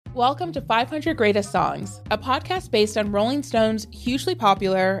Welcome to 500 Greatest Songs, a podcast based on Rolling Stone's hugely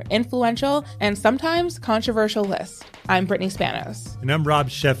popular, influential, and sometimes controversial list. I'm Brittany Spanos. And I'm Rob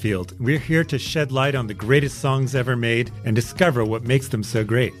Sheffield. We're here to shed light on the greatest songs ever made and discover what makes them so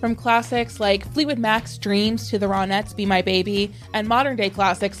great. From classics like Fleetwood Mac's Dreams to the Ronettes' Be My Baby, and modern-day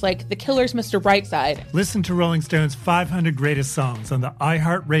classics like The Killers' Mr. Brightside. Listen to Rolling Stone's 500 Greatest Songs on the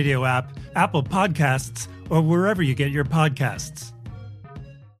iHeartRadio app, Apple Podcasts, or wherever you get your podcasts.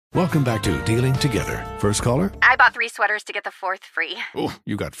 Welcome back to Dealing Together. First caller? I bought 3 sweaters to get the 4th free. Oh,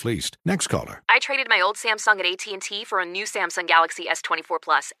 you got fleeced. Next caller? I traded my old Samsung at AT&T for a new Samsung Galaxy S24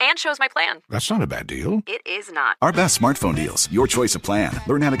 Plus and chose my plan. That's not a bad deal. It is not. Our best smartphone deals. Your choice of plan.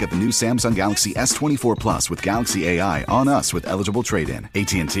 Learn how to get the new Samsung Galaxy S24 Plus with Galaxy AI on us with eligible trade-in.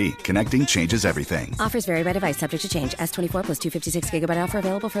 AT&T. Connecting changes everything. Offers vary by device. Subject to change. S24 plus 256 gigabyte offer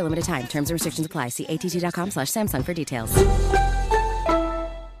available for a limited time. Terms and restrictions apply. See att.com/Samsung for details.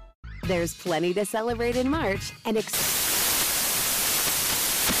 There's plenty to celebrate in March and National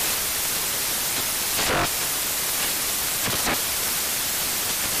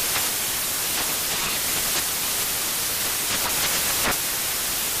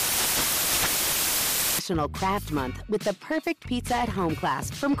Craft Month with the perfect pizza at home class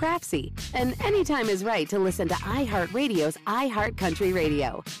from Craftsy. And anytime is right to listen to iHeartRadio's iHeartCountry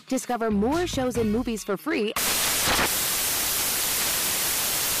Radio. Discover more shows and movies for free.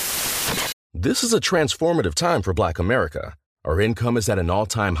 This is a transformative time for Black America. Our income is at an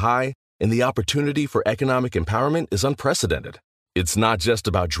all-time high, and the opportunity for economic empowerment is unprecedented. It's not just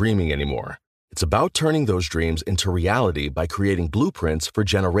about dreaming anymore. It's about turning those dreams into reality by creating blueprints for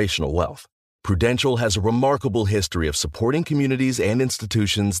generational wealth. Prudential has a remarkable history of supporting communities and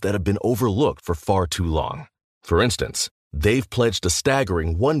institutions that have been overlooked for far too long. For instance, they've pledged a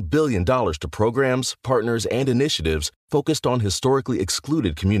staggering $1 billion to programs, partners, and initiatives focused on historically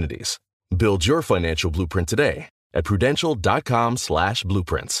excluded communities. Build your financial blueprint today at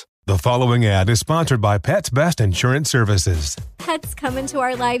prudential.com/blueprints. The following ad is sponsored by Pets Best Insurance Services. Pets come into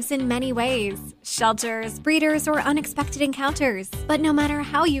our lives in many ways. Shelters, breeders, or unexpected encounters. But no matter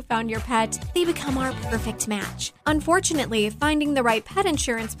how you found your pet, they become our perfect match. Unfortunately, finding the right pet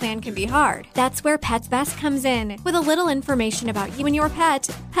insurance plan can be hard. That's where Pets Best comes in. With a little information about you and your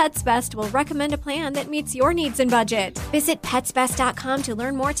pet, Pets Best will recommend a plan that meets your needs and budget. Visit PetsBest.com to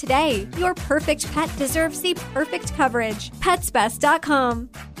learn more today. Your perfect pet deserves the perfect coverage.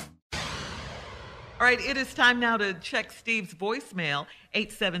 PetsBest.com. All right, it is time now to check Steve's voicemail,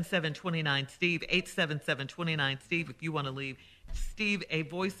 877-29-STEVE, 877-29-STEVE, if you want to leave Steve a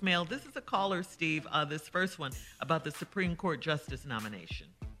voicemail. This is a caller, Steve, this first one, about the Supreme Court Justice nomination.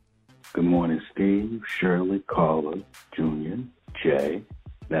 Good morning, Steve, Shirley, caller, Junior, Jay,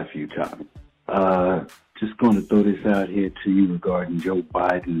 nephew Tommy. Just going to throw this out here to you regarding Joe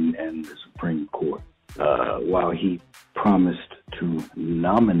Biden and the Supreme Court. While he promised to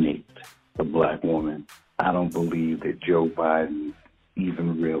nominate a black woman, I don't believe that Joe Biden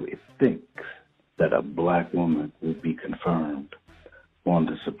even really thinks that a black woman will be confirmed on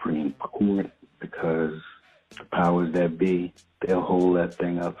the Supreme Court, because the powers that be, they'll hold that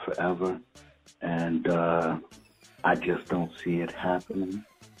thing up forever. And I just don't see it happening.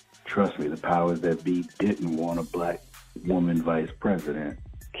 Trust me, the powers that be didn't want a black woman vice president.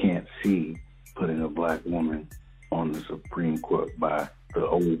 Can't see putting a black woman on the Supreme Court by the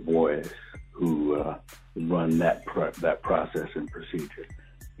old boys who run that process and procedure.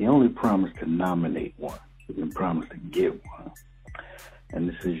 He only promised to nominate one. He didn't promise to give one. And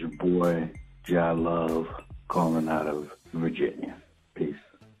this is your boy, Jai Love, calling out of Virginia. Peace.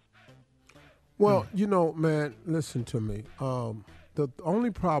 Well, you know, man, listen to me. The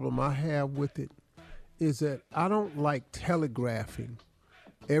only problem I have with it is that I don't like telegraphing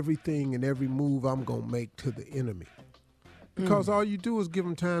everything and every move I'm going to make to the enemy. Because all you do is give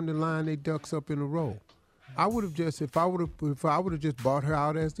them time to line their ducks up in a row. I would have just, if I would have just bought her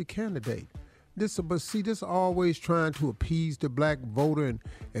out as the candidate. But see, this always trying to appease the black voter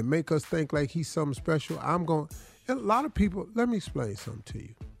and make us think like he's something special. A lot of people, let me explain something to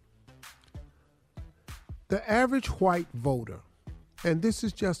you. The average white voter, and this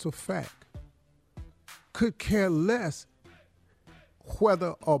is just a fact, could care less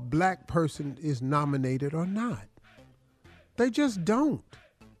whether a black person is nominated or not. They just don't.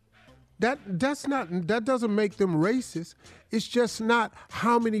 That doesn't make them racist. It's just not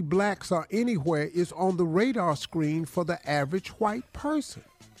how many blacks are anywhere is on the radar screen for the average white person.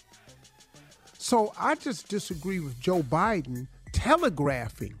 So I just disagree with Joe Biden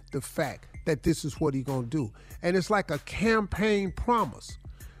telegraphing the fact that this is what he's going to do. And it's like a campaign promise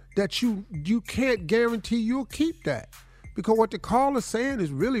that you can't guarantee you'll keep that. Because what the caller's saying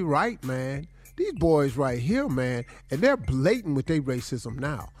is really right, man. These boys right here, man, and they're blatant with their racism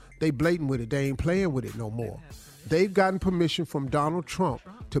now. They blatant with it. They ain't playing with it no more. They've gotten permission from Donald Trump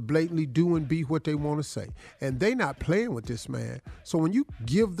to blatantly do and be what they want to say. And they not playing with this, man. So when you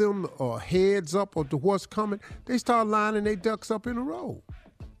give them a heads up of what's coming, they start lining their ducks up in a row.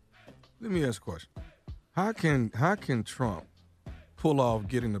 Let me ask a question. How can Trump pull off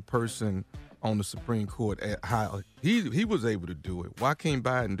getting the person on the Supreme Court at how he was able to do it? Why can't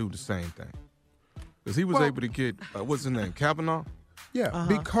Biden do the same thing? Because he was able to get, what's his name, Kavanaugh? Yeah,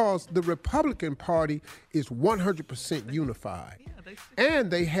 because the Republican Party is 100% unified. And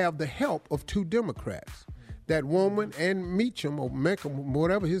they have the help of two Democrats. That woman and Meacham, or Meckham,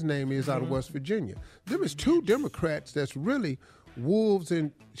 whatever his name is, out of West Virginia. There is two Democrats that's really wolves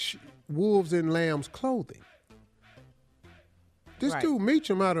in lamb's clothing. This dude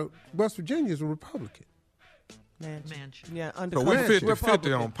Meacham out of West Virginia is a Republican. Manchin. Yeah, so we're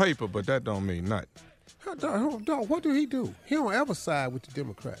 50-50 on paper, but that don't mean nothing. Dog, what do he do? He don't ever side with the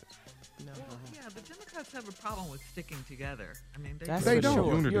Democrats. No. Well, yeah, the Democrats have a problem with sticking together. I mean, they don't.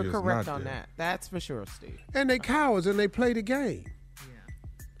 Sure. Unity You're correct on there. that. That's for sure, Steve. And they cowards and they play the game.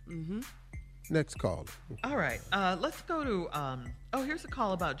 Yeah. Mm-hmm. Next caller. All right. Let's go to, here's a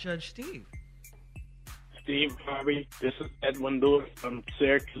call about Judge Steve. Steve Harvey, this is Edwin Lewis from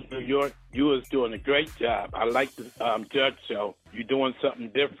Syracuse, New York. You was doing a great job. I like the Judge show. You're doing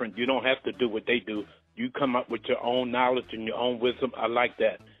something different. You don't have to do what they do. You come up with your own knowledge and your own wisdom. I like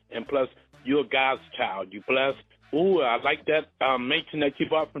that. And plus, you're God's child. You blessed. Ooh, I like that mention that you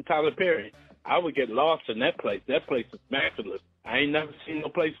bought from Tyler Perry. I would get lost in that place. That place is immaculate. I ain't never seen no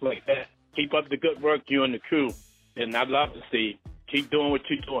place like that. Keep up the good work, you and the crew. And I'd love to see. Keep doing what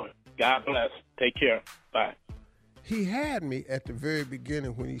you're doing. God bless. Take care. Bye. He had me at the very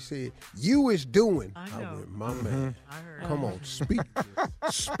beginning when he said, "You is doing." I know. went, my man. I heard. Come on, speak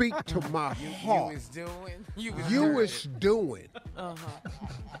to my heart. You is doing. You is doing.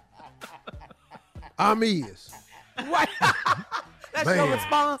 I'm is. What? That's Man. your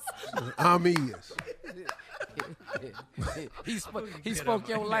response? I'm is. He spoke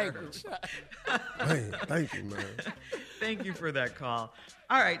your language. Man, thank you, man. Thank you for that call.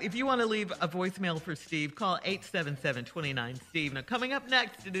 All right, if you want to leave a voicemail for Steve, call 877-29-STEVE. Now, coming up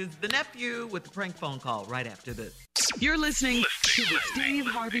next, it is the nephew with the prank phone call right after this. You're listening to the Steve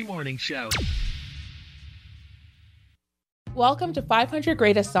Harvey Morning Show. Welcome to 500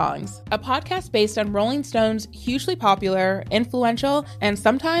 Greatest Songs, a podcast based on Rolling Stone's hugely popular, influential, and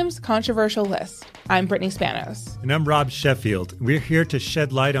sometimes controversial list. I'm Brittany Spanos. And I'm Rob Sheffield. We're here to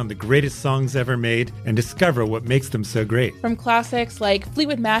shed light on the greatest songs ever made and discover what makes them so great. From classics like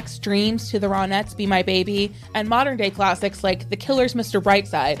Fleetwood Mac's Dreams to the Ronettes' Be My Baby, and modern-day classics like The Killers' Mr.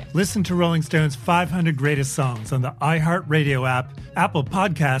 Brightside. Listen to Rolling Stone's 500 Greatest Songs on the iHeartRadio app, Apple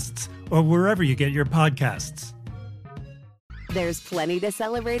Podcasts, or wherever you get your podcasts. There's plenty to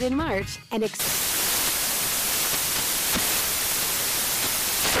celebrate in March and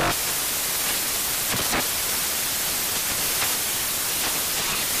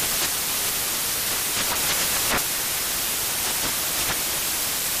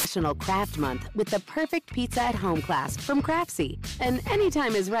National Craft Month with the perfect pizza at home class from Craftsy. And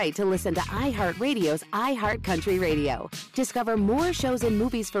anytime is right to listen to iHeartRadio's iHeart Country Radio. Discover more shows and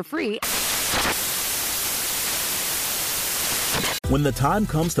movies for free. When the time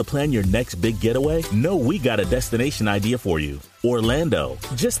comes to plan your next big getaway, know we got a destination idea for you. Orlando.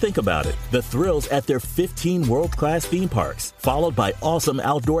 Just think about it. The thrills at their 15 world-class theme parks, followed by awesome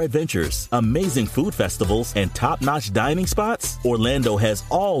outdoor adventures, amazing food festivals, and top-notch dining spots. Orlando has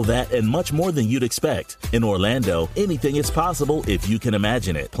all that and much more than you'd expect. In Orlando, anything is possible if you can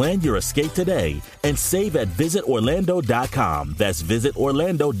imagine it. Plan your escape today and save at visitorlando.com. That's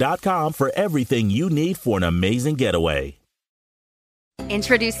visitorlando.com for everything you need for an amazing getaway.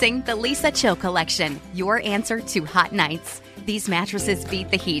 Introducing the Lisa Chill Collection, your answer to hot nights. These mattresses beat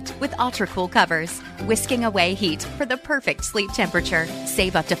the heat with ultra-cool covers, whisking away heat for the perfect sleep temperature.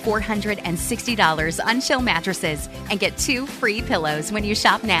 Save up to $460 on Chill mattresses and get 2 free pillows when you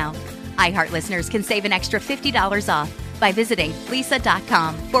shop now. iHeart listeners can save an extra $50 off by visiting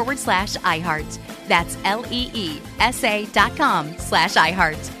lisa.com/iHeart. That's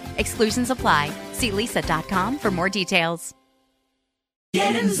LEESA.com/iHeart. Exclusions apply. See lisa.com for more details.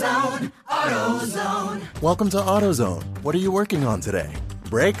 Get in zone, AutoZone. Welcome to AutoZone. What are you working on today?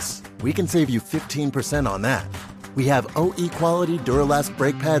 Brakes? We can save you 15% on that. We have OE quality Duralast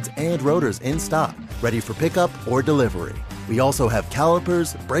brake pads and rotors in stock, ready for pickup or delivery. We also have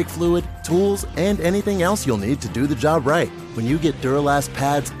calipers, brake fluid, tools, and anything else you'll need to do the job right. When you get Duralast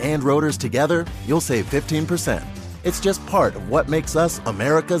pads and rotors together, you'll save 15%. It's just part of what makes us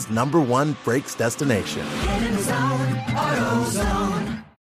America's #1 brakes destination. Get in the zone.